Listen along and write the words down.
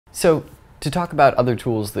So, to talk about other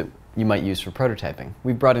tools that you might use for prototyping,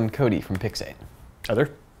 we brought in Cody from Pixate. Hi there.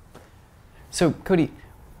 So, Cody,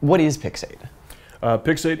 what is Pixate?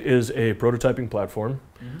 Pixate is a prototyping platform.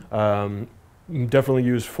 Definitely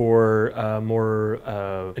used for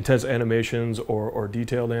more intense animations or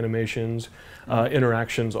detailed animations,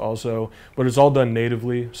 interactions also, but it's all done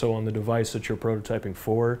natively. So on the device that you're prototyping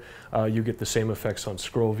for, you get the same effects on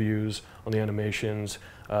scroll views, on the animations,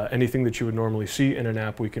 anything that you would normally see in an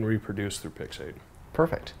app we can reproduce through Pixate.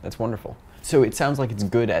 Perfect, that's wonderful. So it sounds like it's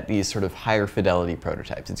good at these sort of higher fidelity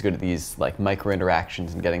prototypes. It's good at these like micro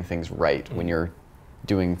interactions and getting things right when you're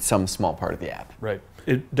doing some small part of the app. Right.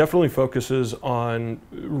 It definitely focuses on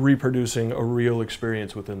reproducing a real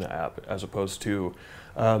experience within the app as opposed to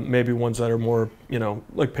maybe ones that are more,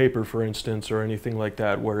 like paper, for instance, or anything like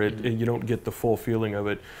that, where you don't get the full feeling of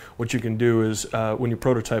it. What you can do is when you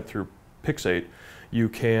prototype through Pixate, you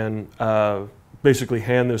can basically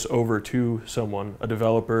hand this over to someone, a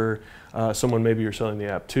developer, someone maybe you're selling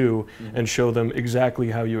the app to, and show them exactly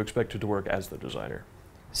how you expect it to work as the designer.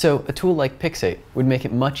 So a tool like Pixate would make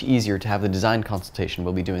it much easier to have the design consultation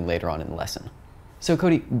we'll be doing later on in the lesson. So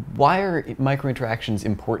Cody, why are micro-interactions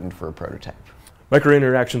important for a prototype?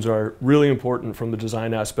 Micro-interactions are really important from the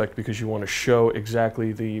design aspect because you want to show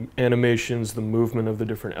exactly the animations, the movement of the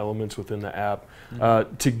different elements within the app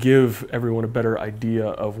to give everyone a better idea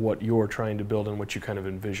of what you're trying to build and what you kind of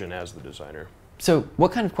envision as the designer. So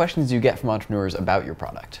what kind of questions do you get from entrepreneurs about your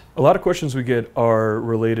product? A lot of questions we get are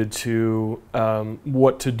related to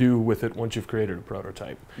what to do with it once you've created a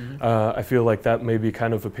prototype. I feel like that may be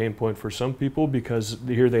kind of a pain point for some people because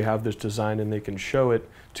here they have this design and they can show it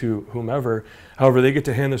to whomever. However, they get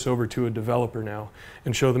to hand this over to a developer now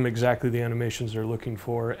and show them exactly the animations they're looking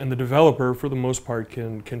for. And the developer, for the most part,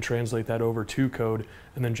 can translate that over to code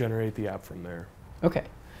and then generate the app from there. Okay.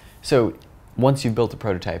 So once you've built a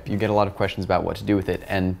prototype, you get a lot of questions about what to do with it,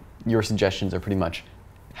 and your suggestions are pretty much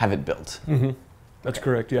have it built. That's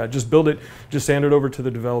correct, yeah. Just build it, just hand it over to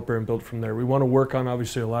the developer and build from there. We want to work on,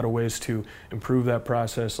 obviously, a lot of ways to improve that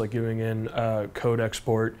process, like giving in code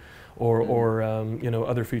export or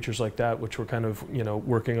other features like that, which we're kind of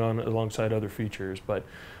working on alongside other features. But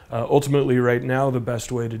ultimately, right now, the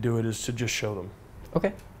best way to do it is to just show them.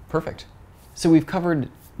 Okay, perfect. So we've covered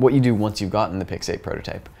what you do once you've gotten the Pixate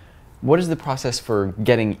prototype. What is the process for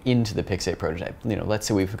getting into the Pixate prototype? Let's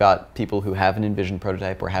say we've got people who have an envisioned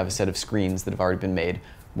prototype or have a set of screens that have already been made.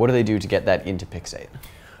 What do they do to get that into Pixate?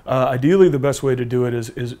 Ideally, the best way to do it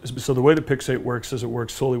is so the way that Pixate works is it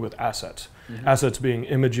works solely with assets. Assets being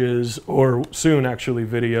images or soon actually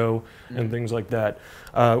video and things like that.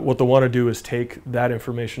 What they want to do is take that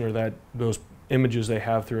information or those images they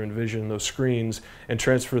have through Envision, those screens, and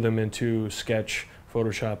transfer them into Sketch,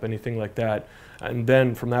 Photoshop, anything like that. And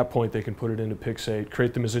then from that point, they can put it into Pixate,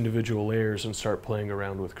 create them as individual layers, and start playing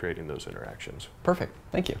around with creating those interactions. Perfect.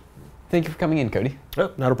 Thank you. Thank you for coming in, Cody.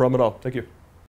 Not a problem at all. Thank you.